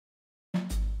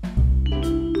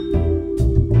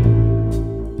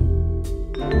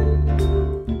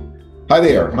Hi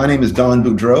there, my name is Don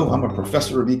Boudreaux. I'm a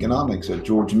professor of economics at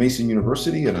George Mason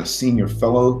University and a senior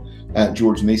fellow at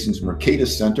George Mason's Mercatus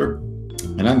Center.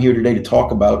 And I'm here today to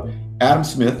talk about Adam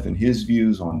Smith and his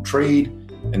views on trade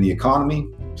and the economy.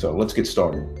 So let's get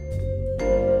started.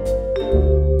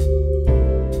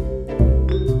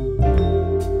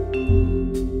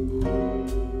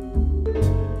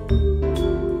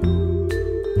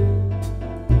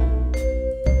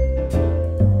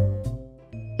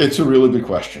 It's a really good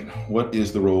question. What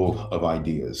is the role of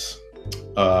ideas?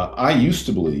 I used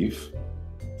to believe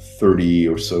 30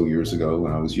 or so years ago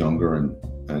when I was younger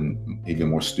and even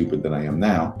more stupid than I am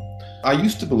now, I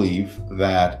used to believe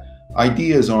that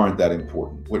ideas aren't that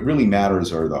important. What really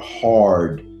matters are the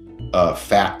hard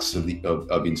facts of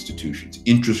institutions,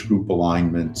 interest group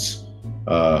alignments,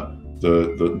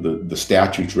 the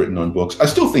statutes written on books. I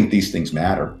still think these things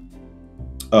matter,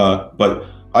 but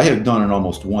I have done an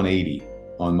almost 180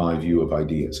 on my view of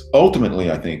ideas.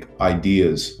 Ultimately, I think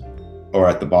ideas are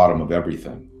at the bottom of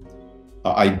everything.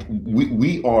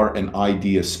 We are an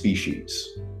idea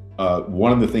species.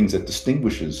 One of the things that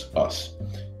distinguishes us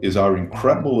is our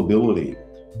incredible ability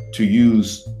to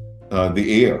use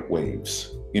the air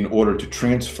waves in order to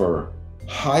transfer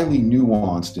highly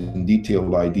nuanced and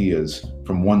detailed ideas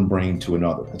from one brain to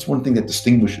another. That's one thing that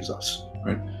distinguishes us,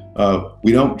 right?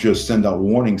 We don't just send out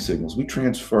warning signals. We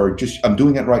transfer, I'm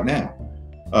doing it right now.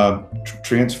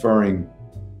 Transferring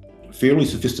fairly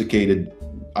sophisticated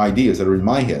ideas that are in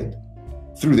my head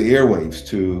through the airwaves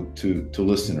to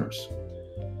listeners.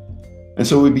 And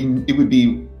so it would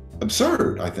be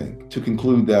absurd, I think, to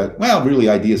conclude that, well, really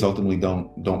ideas ultimately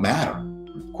don't matter.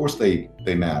 Of course they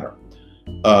matter.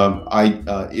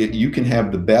 You can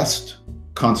have the best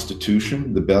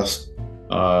constitution, the best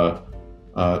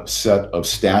set of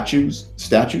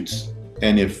statutes,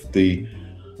 and if the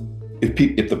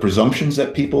presumptions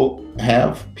that people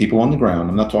on the ground,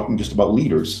 I'm not talking just about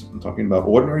leaders, I'm talking about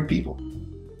ordinary people.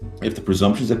 If the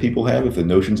presumptions that people have, if the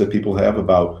notions that people have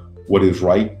about what is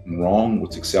right and wrong,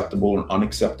 what's acceptable and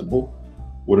unacceptable,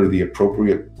 what are the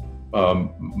appropriate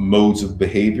modes of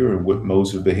behavior and what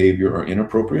modes of behavior are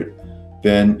inappropriate,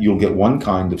 then you'll get one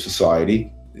kind of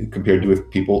society compared to if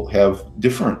people have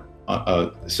different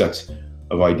sets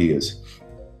of ideas.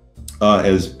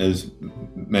 As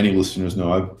many listeners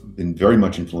know, I've been very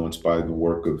much influenced by the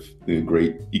work of the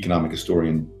great economic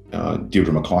historian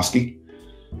Deirdre McCloskey,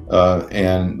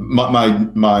 and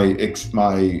my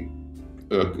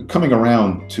coming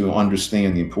around to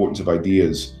understand the importance of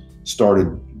ideas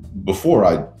started before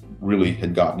I really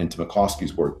had gotten into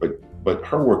McCloskey's work, but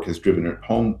her work has driven it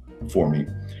home for me,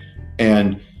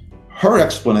 and her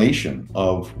explanation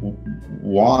of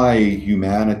why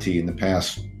humanity in the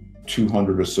past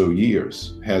 200 or so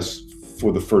years has,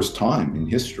 for the first time in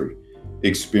history,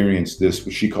 experienced this,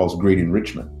 what she calls great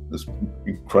enrichment, this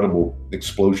incredible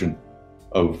explosion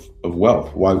of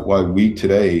wealth. Why we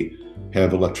today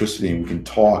have electricity and we can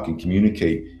talk and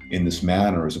communicate in this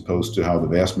manner as opposed to how the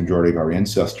vast majority of our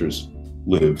ancestors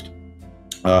lived,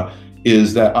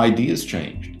 is that ideas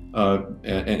changed.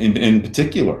 And in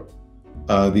particular,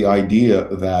 the idea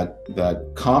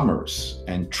that commerce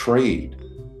and trade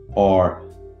are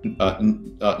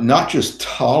not just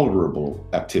tolerable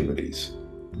activities,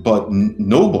 but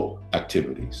noble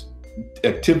activities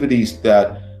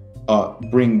that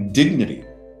bring dignity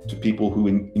to people who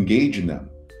engage in them.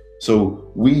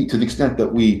 So to the extent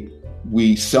that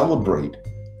we celebrate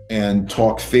and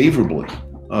talk favorably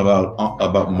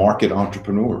about market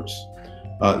entrepreneurs,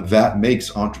 that makes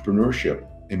entrepreneurship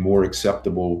a more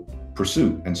acceptable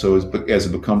pursuit. And so as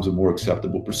it becomes a more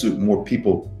acceptable pursuit, more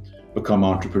people become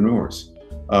entrepreneurs.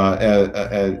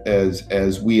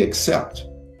 As we accept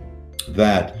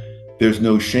that there's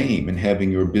no shame in having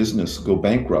your business go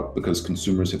bankrupt because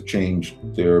consumers have changed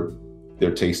their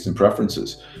tastes and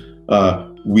preferences,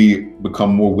 we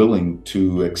become more willing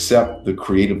to accept the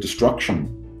creative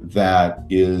destruction that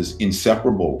is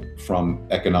inseparable from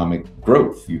economic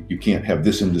growth. You can't have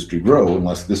this industry grow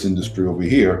unless this industry over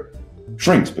here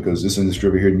shrinks, because this industry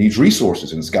over here needs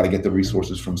resources and it's got to get the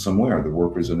resources from somewhere, the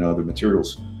workers and other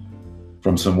materials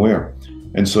from somewhere.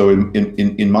 And so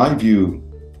in my view,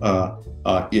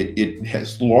 it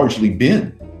has largely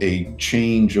been a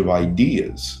change of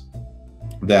ideas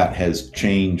that has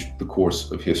changed the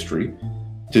course of history,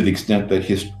 to the extent that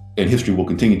history will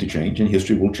continue to change, and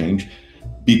history will change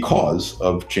because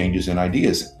of changes in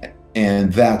ideas.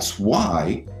 And that's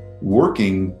why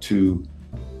working to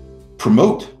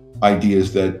promote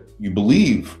ideas that you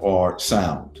believe are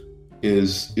sound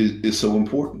is so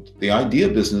important. The idea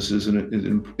business is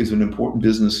an important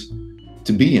business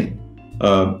to be in.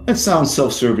 It sounds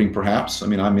self-serving, perhaps. I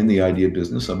mean, I'm in the idea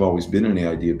business. I've always been in the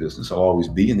idea business. I'll always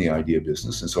be in the idea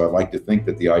business. And so I like to think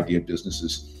that the idea business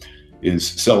is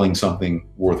selling something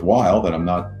worthwhile, that I'm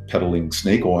not peddling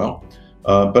snake oil.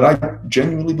 But I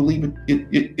genuinely believe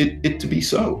it to be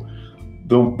so.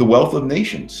 The Wealth of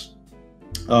Nations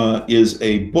is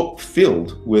a book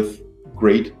filled with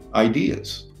great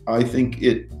ideas. I think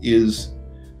it is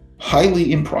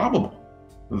highly improbable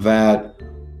that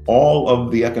all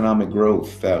of the economic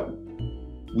growth that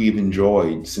we've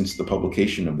enjoyed since the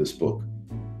publication of this book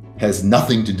has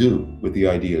nothing to do with the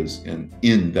ideas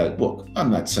in that book. I'm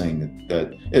not saying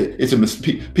that it's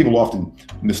people often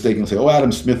mistakenly say, oh,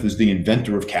 Adam Smith is the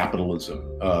inventor of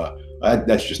capitalism.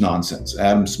 That's just nonsense.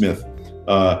 Adam Smith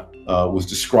was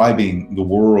describing the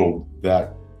world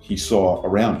that he saw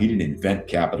around. He didn't invent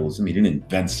capitalism. He didn't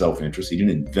invent self-interest. He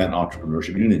didn't invent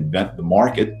entrepreneurship. He didn't invent the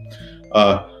market.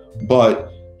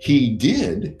 But he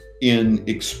did, in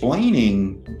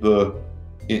explaining for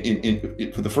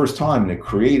the first time in a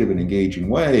creative and engaging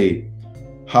way,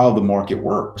 how the market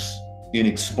works, in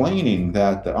explaining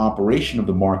that the operation of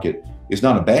the market is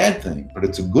not a bad thing, but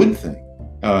it's a good thing.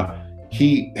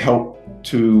 He helped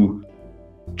to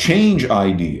change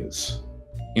ideas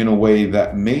in a way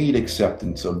that made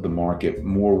acceptance of the market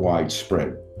more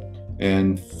widespread.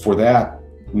 And for that,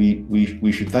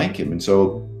 we should thank him. And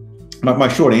so my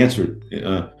short answer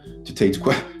to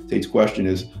Tate's question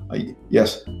is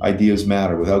yes, ideas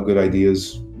matter. Without good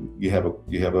ideas, you have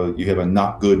a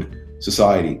not good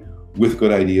society. With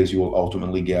good ideas, you will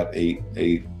ultimately get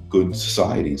a good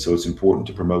society. So it's important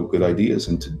to promote good ideas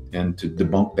and to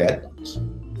debunk bad ones.